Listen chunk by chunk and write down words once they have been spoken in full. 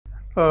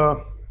uh,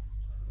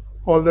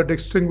 all the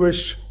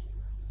distinguished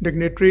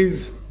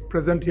dignitaries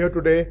present here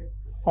today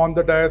on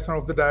the dais and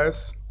off the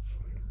dais.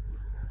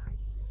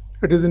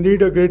 It is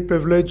indeed a great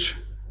privilege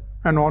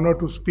and honor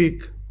to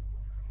speak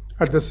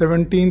at the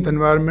 17th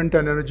Environment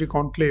and Energy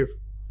Conclave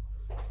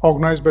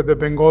organized by the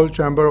Bengal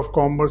Chamber of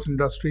Commerce and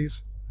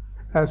Industries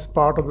as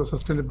part of the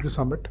Sustainability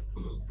Summit.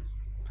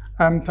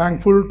 I am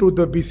thankful to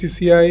the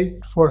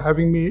BCCI for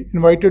having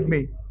invited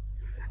me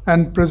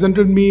and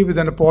presented me with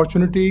an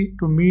opportunity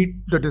to meet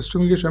the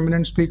distinguished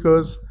eminent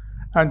speakers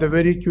and the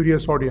very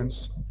curious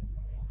audience.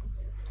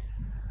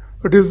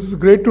 It is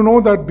great to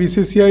know that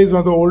BCCI is one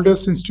of the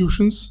oldest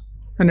institutions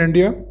in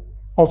India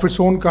of its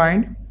own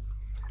kind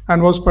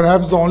and was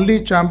perhaps the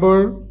only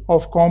Chamber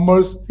of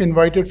Commerce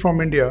invited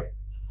from India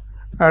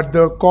at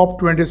the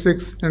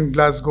COP26 in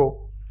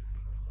Glasgow.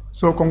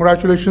 So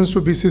congratulations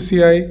to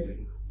BCCI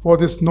for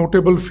this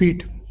notable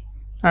feat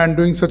and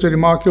doing such a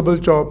remarkable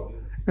job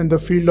in the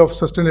field of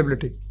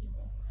sustainability.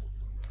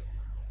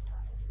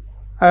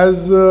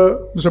 As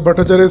Mr.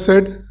 Bhattacharya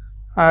said,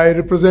 I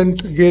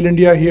represent GAIL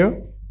India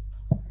here,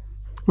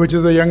 which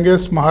is the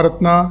youngest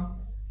Maharatna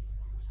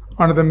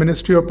under the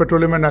Ministry of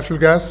Petroleum and Natural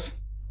Gas.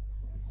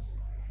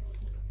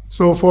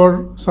 So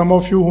for some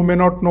of you who may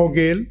not know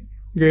GAIL,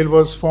 GAIL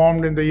was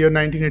formed in the year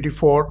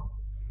 1984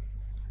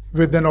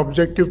 with an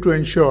objective to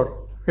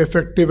ensure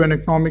effective and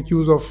economic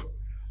use of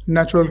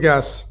natural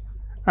gas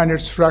and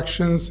its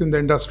fractions in the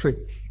industry.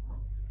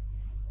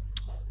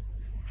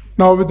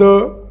 Now, with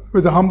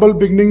the humble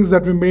beginnings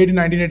that we made in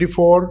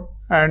 1984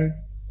 and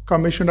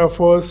commissioned our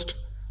first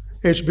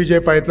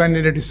HBJ pipeline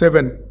in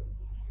 1987,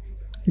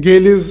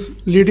 GAIL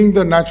is leading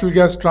the natural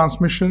gas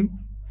transmission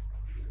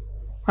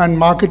and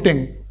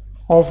marketing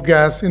of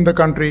gas in the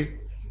country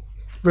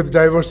with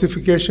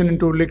diversification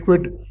into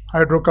liquid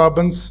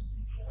hydrocarbons,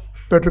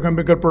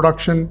 petrochemical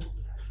production,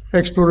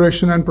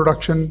 exploration and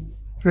production,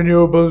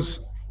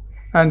 renewables,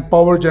 and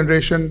power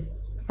generation,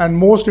 and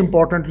most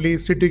importantly,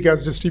 city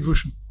gas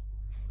distribution.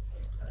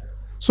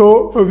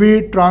 So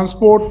we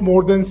transport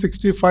more than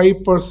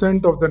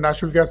 65% of the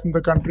natural gas in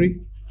the country,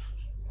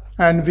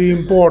 and we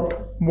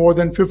import more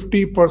than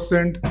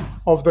 50%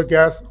 of the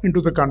gas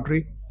into the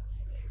country.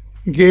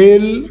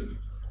 GAIL,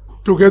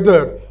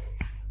 together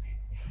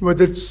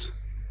with its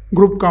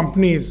group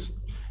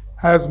companies,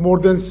 has more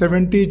than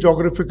 70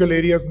 geographical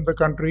areas in the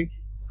country,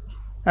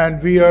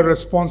 and we are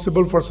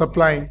responsible for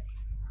supplying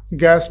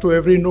gas to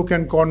every nook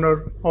and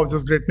corner of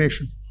this great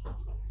nation.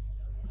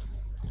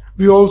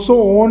 We also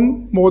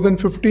own more than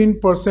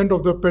 15%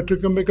 of the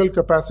petrochemical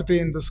capacity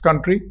in this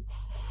country.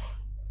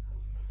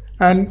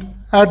 And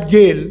at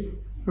GAIL,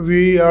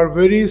 we are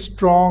very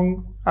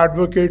strong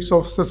advocates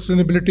of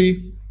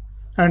sustainability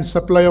and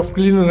supply of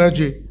clean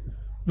energy,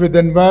 with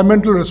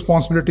environmental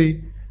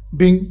responsibility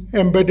being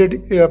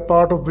embedded a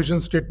part of vision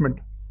statement.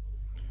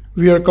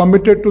 We are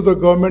committed to the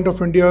Government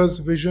of India's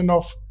vision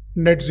of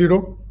net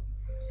zero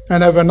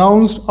and have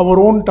announced our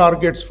own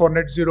targets for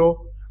net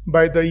zero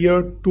by the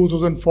year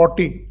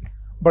 2040.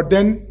 But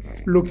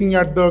then, looking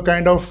at the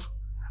kind of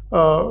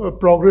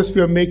progress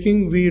we are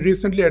making, we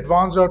recently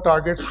advanced our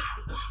targets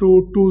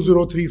to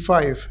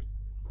 2035.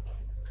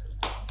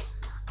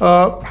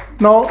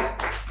 Now,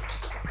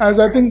 as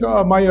I think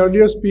my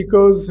earlier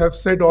speakers have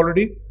said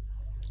already,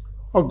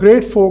 a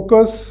great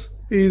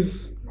focus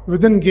is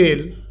within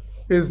GAIL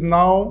is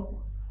now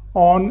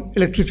on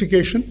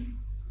electrification,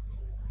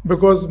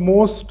 because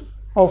most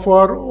of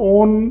our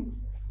own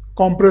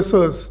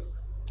compressors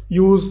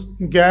use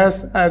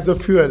gas as a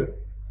fuel,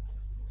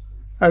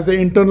 as an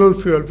internal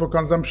fuel for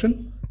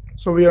consumption.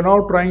 So we are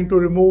now trying to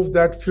remove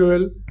that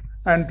fuel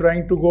and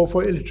trying to go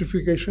for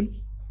electrification.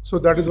 So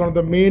that is one of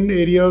the main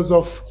areas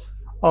of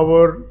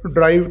our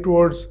drive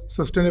towards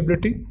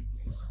sustainability.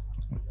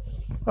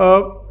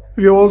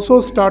 We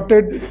also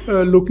started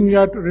looking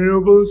at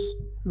renewables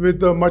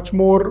with much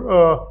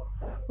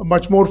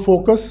more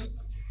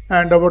focus,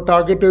 and our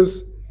target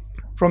is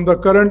from the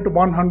current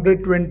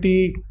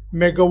 120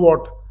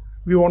 megawatt,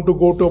 we want to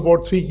go to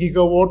about 3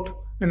 gigawatt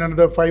in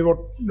another 5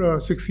 or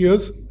 6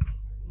 years.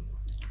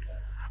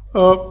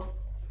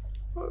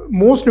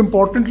 Most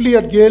importantly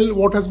at GAIL,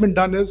 what has been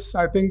done is,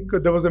 I think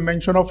there was a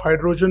mention of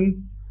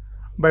hydrogen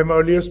by my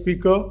earlier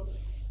speaker.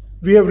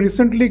 We have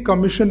recently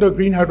commissioned a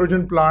green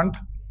hydrogen plant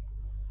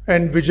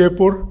in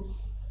Vijaypur,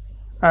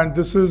 and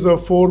this is a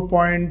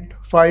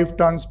 4.5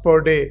 tons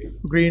per day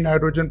green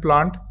hydrogen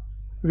plant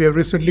we have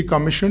recently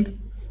commissioned.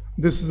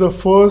 This is the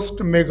first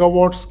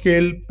megawatt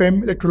scale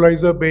PEM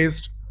electrolyzer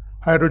based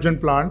hydrogen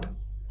plant.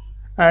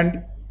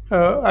 And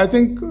I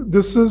think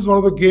this is one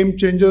of the game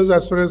changers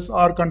as far as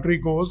our country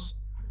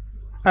goes.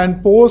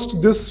 And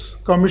post this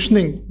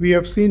commissioning, we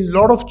have seen a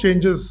lot of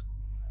changes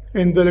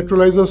in the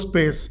electrolyzer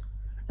space,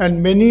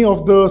 and many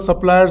of the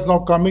suppliers now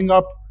coming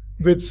up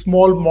with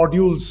small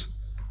modules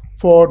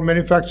for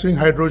manufacturing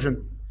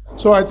hydrogen.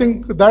 So I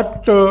think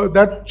that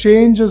that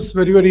change is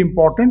very, very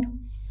important.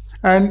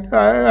 And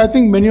I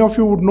think many of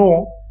you would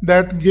know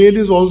that GAIL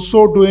is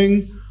also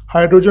doing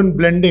hydrogen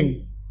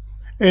blending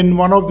in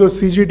one of the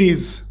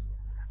CGDs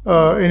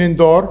in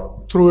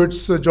Indore through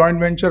its joint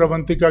venture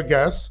Avantika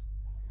Gas.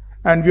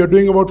 And we are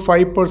doing about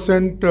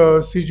 5%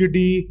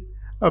 CGD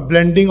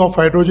blending of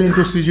hydrogen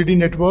into CGD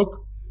network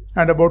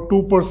and about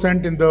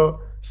 2% in the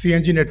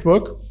CNG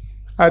network.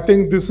 I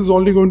think this is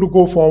only going to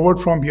go forward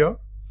from here.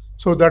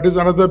 So that is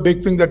another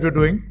big thing that we're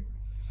doing.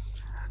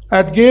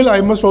 At GAIL,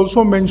 I must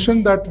also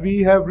mention that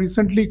we have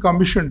recently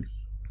commissioned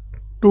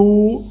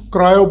 2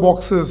 cryo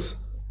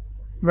boxes.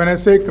 When I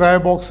say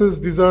cryo boxes,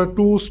 these are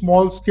 2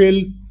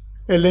 small-scale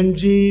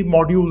LNG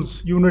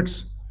modules,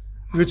 units,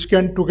 which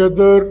can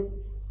together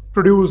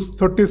produce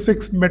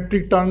 36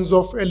 metric tons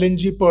of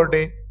LNG per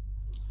day.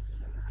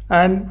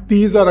 And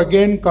these are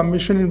again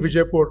commissioned in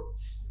Vijaypur.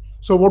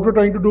 So what we're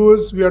trying to do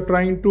is we are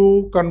trying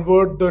to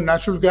convert the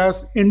natural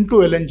gas into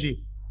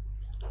LNG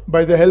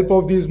by the help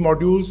of these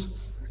modules,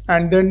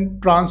 and then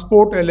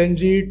transport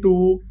LNG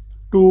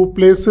to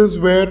places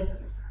where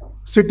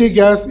city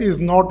gas is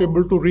not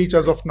able to reach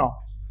as of now.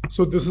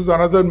 So this is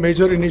another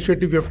major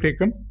initiative we have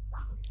taken.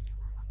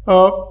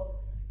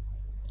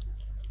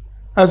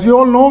 As you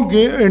all know,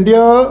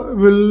 India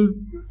will,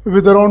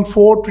 with around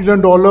 $4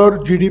 trillion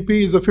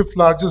GDP, is the 5th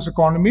largest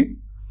economy.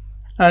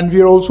 And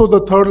we are also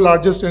the 3rd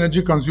largest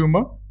energy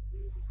consumer.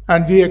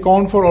 And we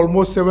account for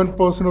almost 7% of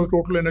the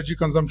total energy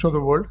consumption of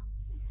the world.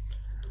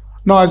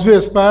 Now, as we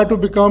aspire to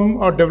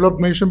become a developed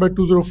nation by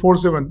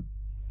 2047,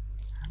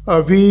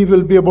 we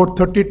will be about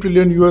 $30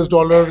 trillion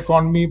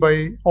economy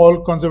by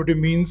all conservative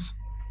means.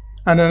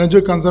 And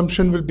energy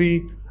consumption will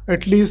be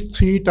at least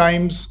 3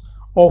 times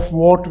of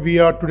what we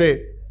are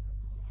today.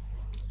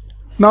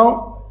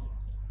 Now,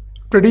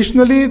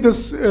 traditionally,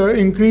 this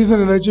increase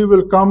in energy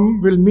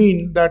will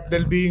mean that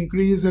there'll be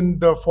increase in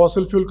the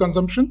fossil fuel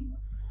consumption.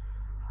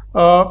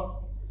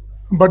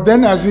 But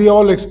then, as we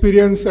all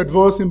experience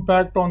adverse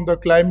impact on the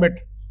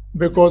climate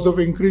because of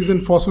increase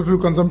in fossil fuel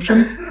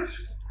consumption,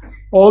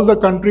 all the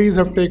countries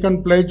have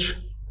taken pledge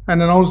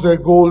and announced their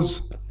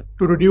goals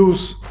to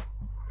reduce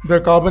their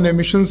carbon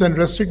emissions and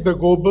restrict the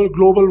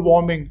global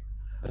warming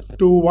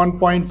to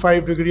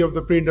 1.5 degree of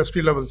the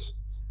pre-industrial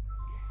levels.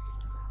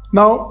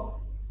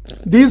 Now,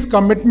 these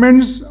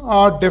commitments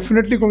are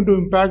definitely going to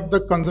impact the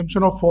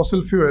consumption of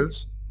fossil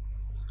fuels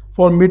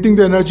for meeting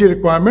the energy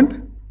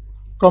requirement,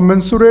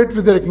 commensurate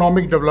with their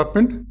economic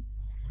development.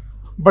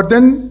 But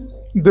then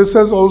this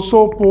has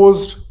also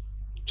posed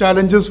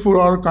challenges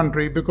for our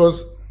country,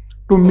 because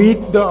to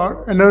meet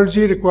the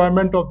energy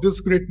requirement of this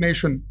great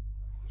nation,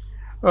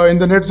 in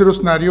the net zero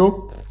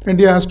scenario,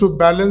 India has to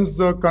balance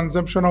the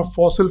consumption of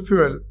fossil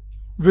fuel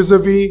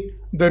vis-a-vis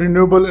the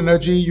renewable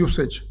energy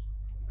usage.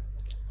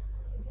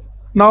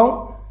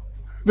 Now,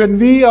 when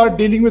we are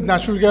dealing with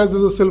natural gas,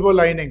 there's a silver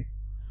lining.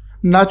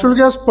 Natural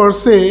gas per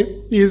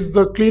se is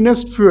the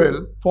cleanest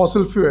fuel,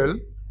 fossil fuel,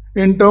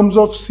 in terms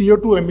of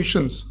CO2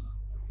 emissions.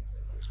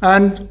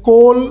 And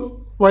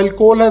coal, while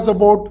coal has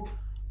about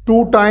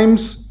 2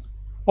 times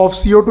of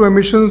CO2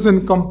 emissions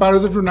in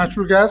comparison to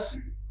natural gas,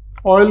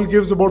 oil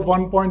gives about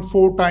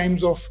 1.4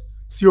 times of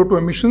CO2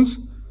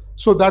 emissions.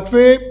 So that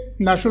way,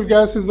 natural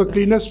gas is the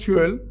cleanest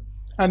fuel,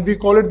 and we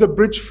call it the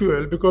bridge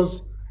fuel,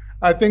 because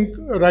I think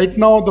right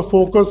now the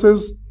focus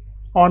is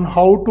on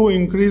how to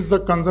increase the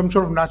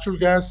consumption of natural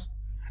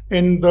gas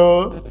in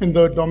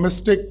the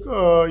domestic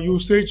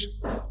usage,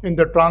 in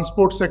the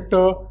transport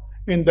sector,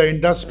 in the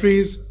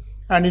industries,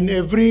 and in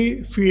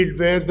every field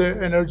where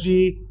the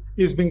energy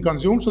is being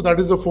consumed. So that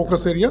is the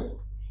focus area.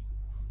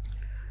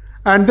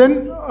 And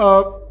then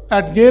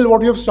at GAIL,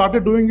 what we have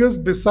started doing is,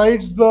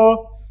 besides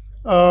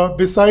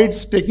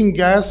taking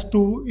gas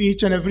to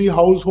each and every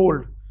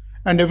household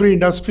and every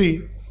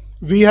industry,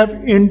 we have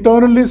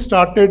internally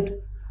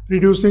started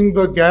reducing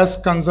the gas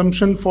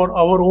consumption for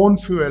our own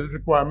fuel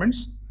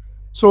requirements.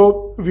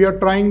 So we are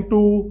trying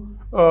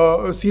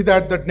to see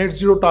that the net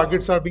zero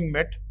targets are being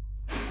met.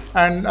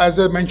 And as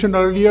I mentioned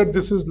earlier,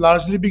 this is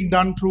largely being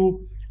done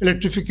through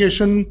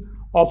electrification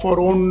of our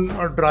own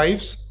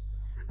drives.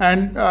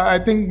 And I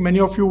think many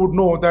of you would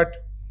know that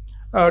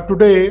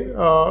today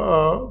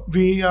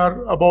we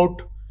are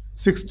about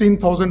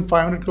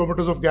 16,500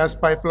 kilometers of gas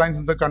pipelines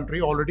in the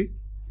country already,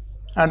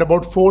 and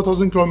about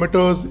 4,000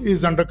 kilometers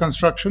is under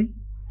construction.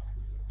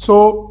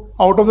 So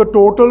out of the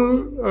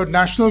total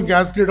national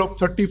gas grid of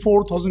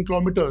 34,000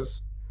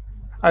 kilometers,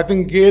 I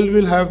think GAIL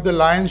will have the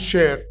lion's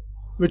share,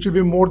 which will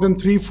be more than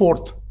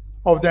 3/4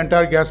 of the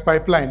entire gas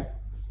pipeline.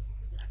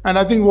 And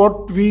I think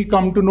what we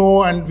come to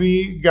know and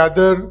we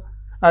gather,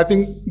 I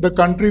think the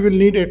country will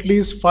need at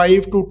least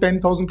 5,000 to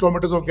 10,000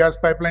 kilometers of gas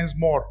pipelines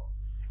more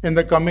in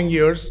the coming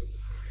years.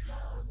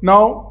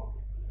 Now,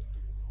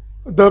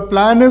 the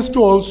plan is to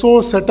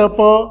also set up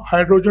a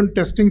hydrogen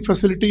testing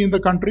facility in the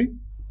country,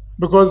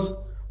 because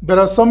there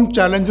are some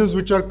challenges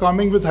which are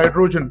coming with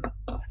hydrogen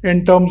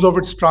in terms of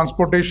its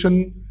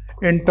transportation,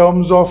 in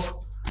terms of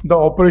the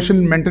operation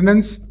and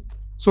maintenance.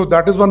 So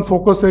that is one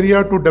focus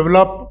area, to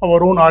develop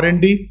our own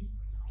R&D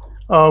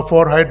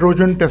for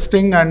hydrogen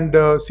testing, and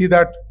see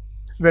that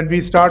when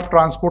we start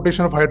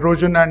transportation of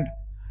hydrogen and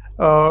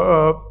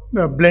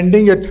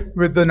blending it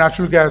with the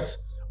natural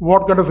gas,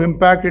 what kind of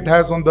impact it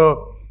has on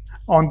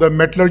the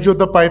metallurgy of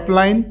the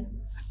pipeline,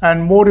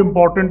 and more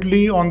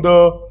importantly on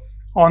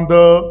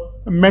the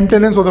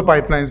maintenance of the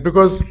pipelines,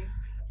 because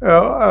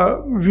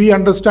we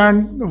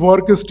understand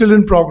work is still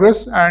in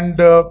progress and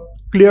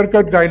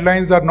clear-cut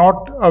guidelines are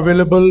not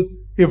available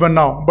even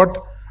now, but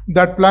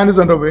that plan is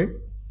underway.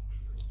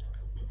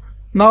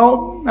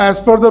 Now, as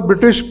per the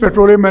British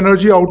Petroleum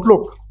Energy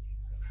Outlook,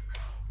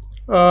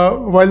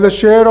 while the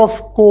share of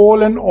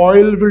coal and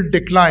oil will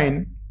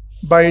decline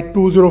by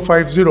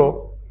 2050,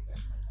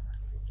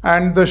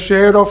 and the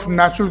share of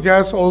natural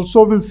gas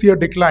also will see a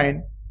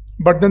decline,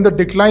 but then the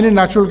decline in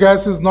natural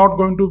gas is not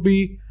going to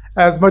be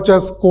as much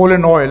as coal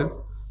and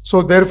oil.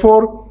 So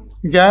therefore,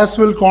 gas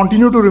will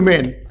continue to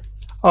remain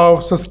a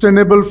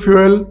sustainable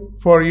fuel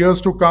for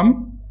years to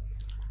come.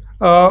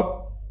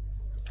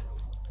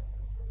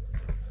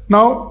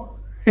 Now,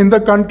 in the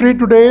country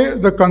today,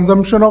 the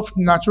consumption of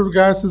natural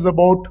gas is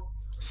about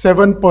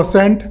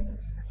 7%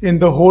 in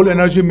the whole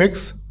energy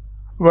mix,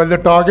 while the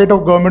target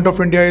of Government of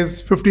India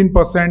is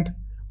 15%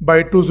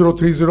 by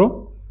 2030.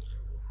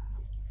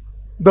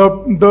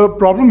 The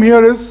problem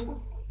here is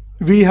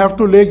we have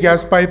to lay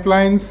gas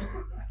pipelines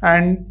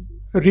and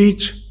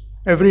reach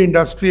every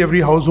industry,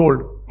 every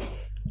household.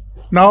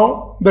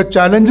 Now, the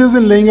challenges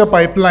in laying a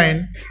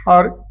pipeline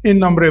are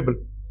innumerable.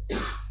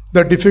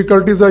 The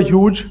difficulties are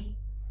huge,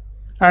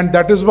 and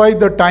that is why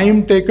the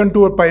time taken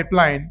to a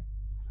pipeline,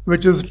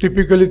 which is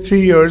typically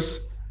 3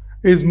 years,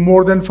 is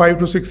more than 5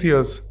 to 6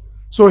 years.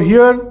 So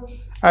here,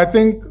 I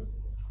think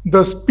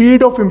the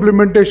speed of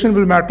implementation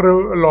will matter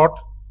a lot,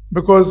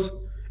 because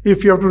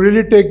if you have to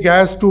really take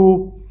gas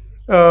to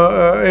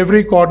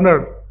every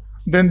corner,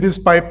 then these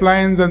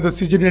pipelines and the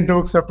CGD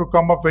networks have to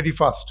come up very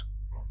fast.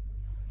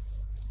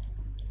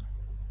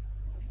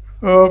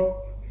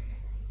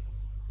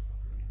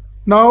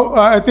 Now,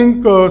 I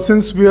think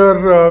since we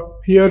are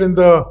here in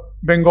the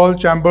Bengal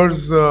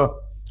Chambers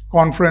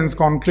conference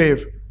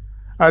conclave,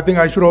 I think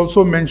I should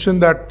also mention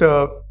that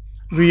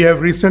we have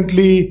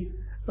recently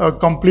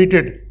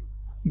completed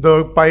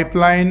the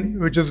pipeline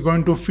which is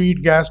going to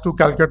feed gas to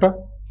Kolkata.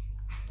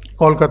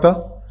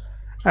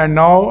 And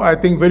now I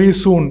think very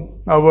soon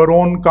our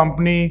own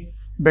company,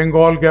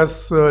 Bengal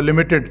Gas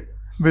Limited,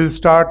 will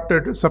start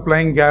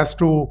supplying gas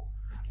to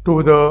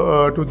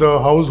the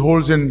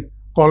households in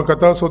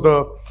Kolkata. So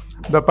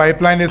the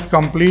pipeline is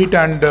complete,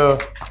 and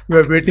we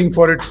are waiting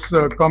for its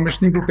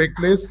commissioning to take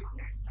place.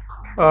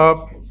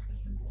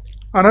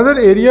 Another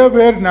area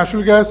where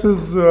natural gas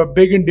is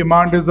big in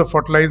demand is the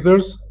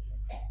fertilizers.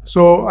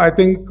 So I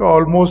think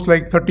almost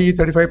like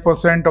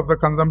 30-35% of the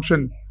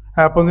consumption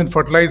happens in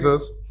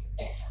fertilizers.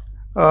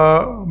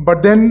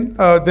 But then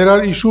there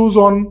are issues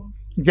on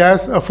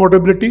gas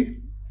affordability.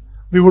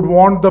 We would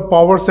want the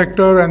power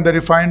sector and the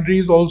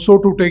refineries also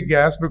to take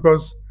gas,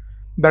 because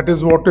that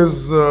is what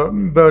is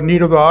the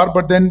need of the hour.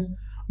 But then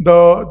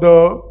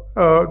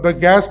the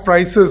gas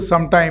prices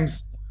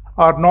sometimes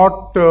are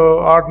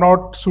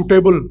not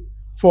suitable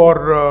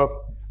for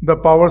the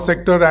power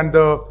sector and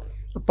the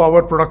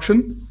power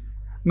production.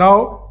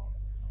 Now,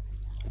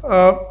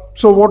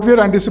 so what we are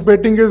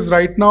anticipating is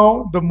right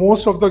now the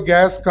most of the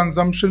gas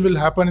consumption will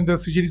happen in the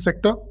CGD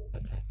sector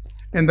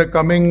in the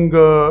coming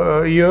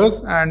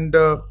years, and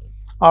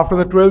after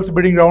the 12th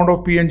bidding round of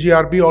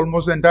PNGRB,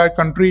 almost the entire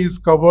country is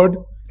covered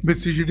with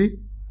CGD.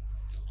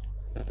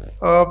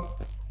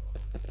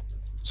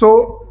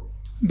 So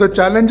the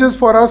challenges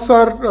for us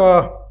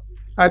are,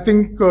 I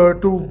think,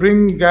 to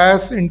bring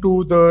gas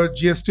into the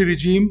GST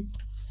regime,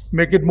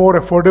 make it more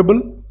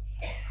affordable,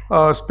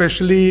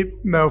 especially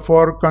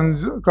for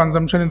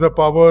consumption in the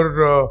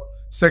power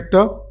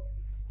sector.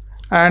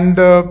 And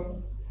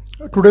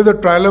today the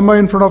trilemma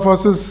in front of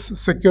us is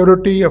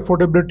security,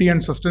 affordability,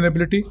 and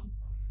sustainability.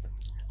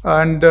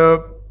 And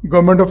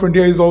Government of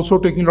India is also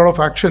taking a lot of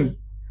action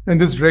in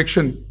this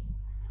direction.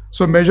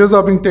 So measures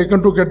are being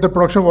taken to get the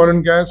production of oil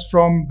and gas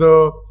from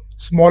the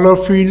smaller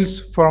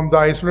fields, from the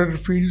isolated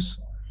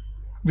fields.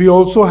 We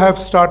also have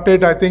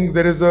started, I think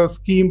there is a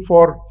scheme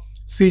for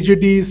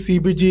CGD,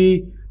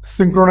 CBG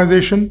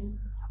synchronization.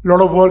 A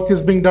lot of work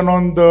is being done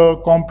on the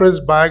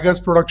compressed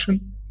biogas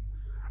production.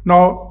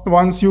 Now,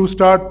 once you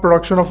start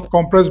production of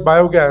compressed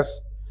biogas,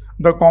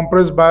 the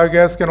compressed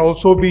biogas can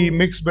also be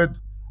mixed with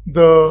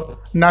the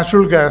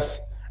natural gas,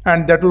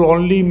 and that will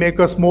only make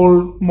us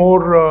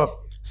more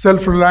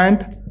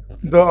self-reliant.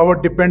 Our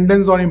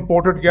dependence on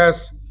imported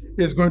gas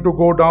is going to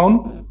go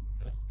down,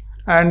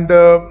 and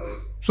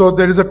so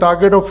there is a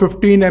target of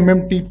 15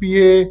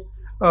 MMTPA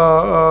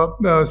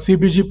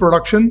CBG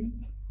production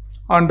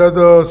under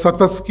the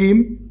Satat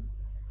scheme.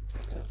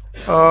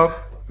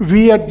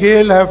 We at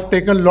GAIL have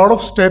taken a lot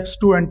of steps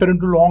to enter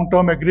into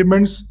long-term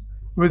agreements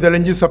with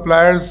LNG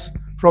suppliers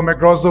from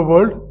across the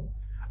world.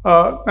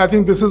 I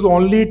think this is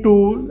only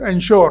to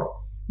ensure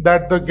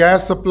that the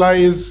gas supply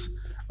is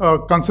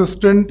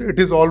consistent, it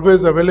is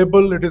always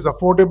available, it is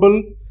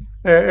affordable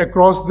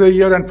across the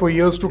year and for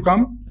years to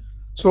come.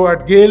 So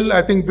at GAIL,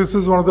 I think this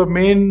is one of the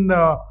main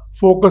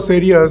focus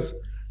areas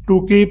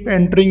to keep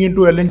entering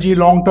into LNG,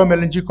 long-term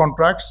LNG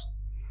contracts.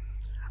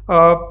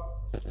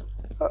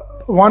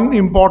 one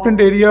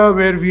important area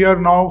where we are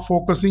now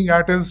focusing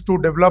at is to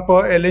develop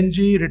a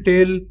LNG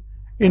retail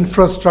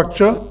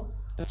infrastructure.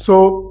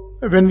 So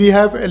when we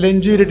have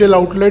LNG retail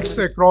outlets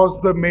across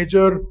the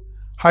major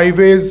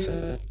highways,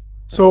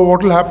 so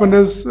what will happen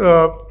is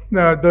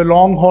the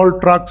long haul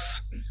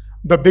trucks,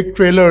 the big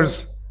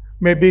trailers,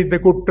 maybe they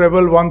could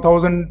travel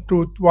 1,000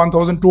 to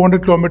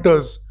 1,200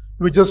 kilometers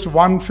with just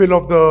one fill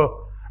of the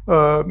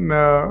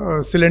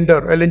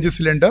cylinder, LNG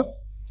cylinder.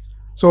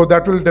 So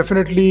that will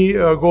definitely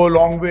go a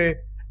long way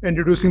in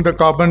reducing the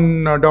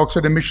carbon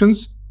dioxide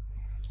emissions.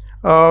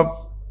 Going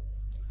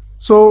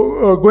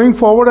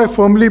forward, I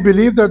firmly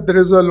believe that there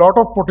is a lot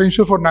of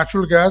potential for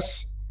natural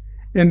gas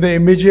in the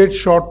immediate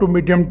short to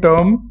medium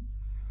term.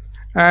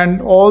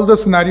 And all the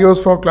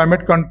scenarios for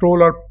climate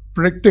control are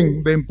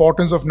predicting the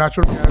importance of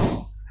natural gas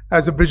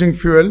as a bridging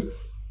fuel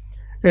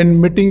in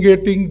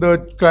mitigating the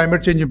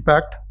climate change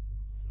impact.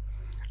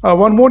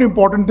 One more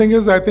important thing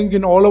is, I think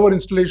in all our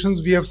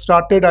installations, we have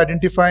started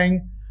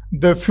identifying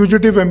the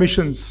fugitive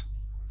emissions,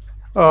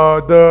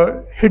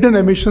 the hidden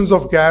emissions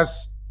of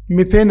gas,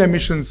 methane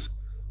emissions,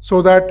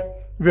 so that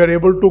we are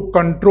able to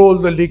control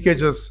the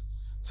leakages.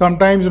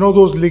 Sometimes,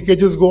 those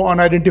leakages go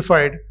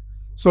unidentified.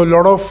 So a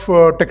lot of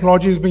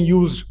technology is being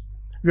used.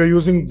 We are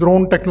using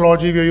drone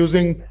technology, we are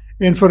using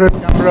infrared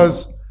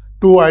cameras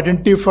to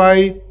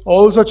identify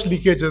all such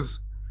leakages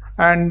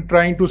and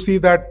trying to see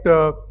that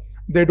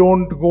they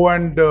don't go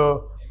and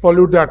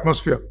pollute the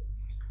atmosphere.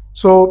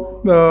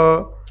 So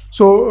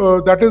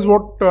that is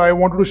what I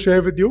wanted to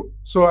share with you.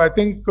 So I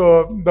think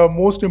the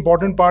most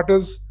important part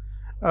is,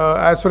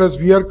 as far as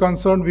we are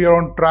concerned, we are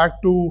on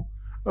track to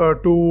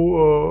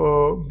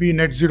be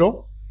net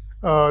zero.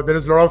 There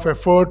is a lot of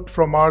effort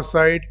from our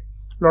side.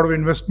 A lot of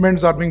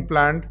investments are being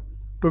planned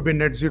to be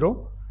net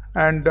zero.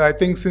 And I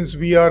think since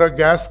we are a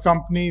gas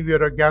company, we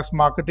are a gas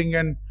marketing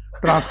and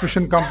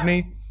transmission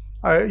company,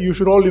 you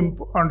should all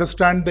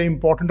understand the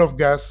importance of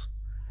gas.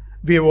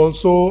 We have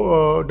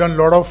also done a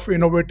lot of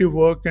innovative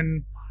work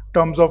in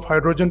terms of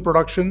hydrogen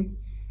production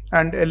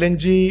and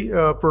LNG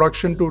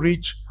production to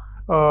reach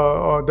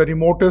the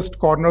remotest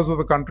corners of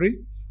the country.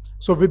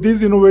 So with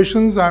these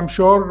innovations, I'm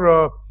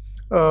sure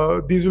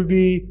these will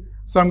be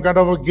some kind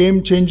of a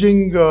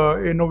game-changing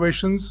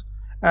innovations,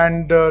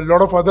 and a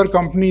lot of other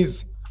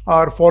companies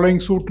are following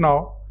suit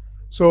now.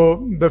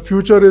 So the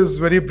future is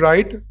very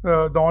bright.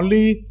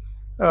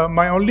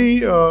 My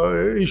only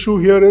issue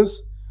here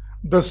is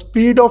the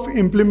speed of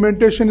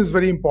implementation is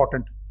very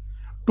important.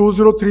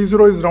 2030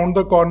 is round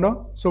the corner.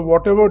 So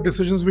whatever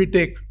decisions we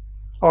take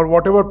or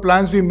whatever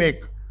plans we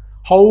make,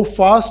 how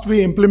fast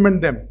we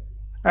implement them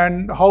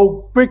and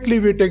how quickly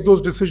we take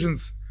those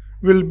decisions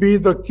will be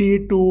the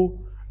key to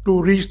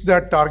reach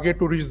that target,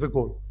 to reach the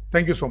goal.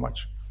 Thank you so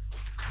much.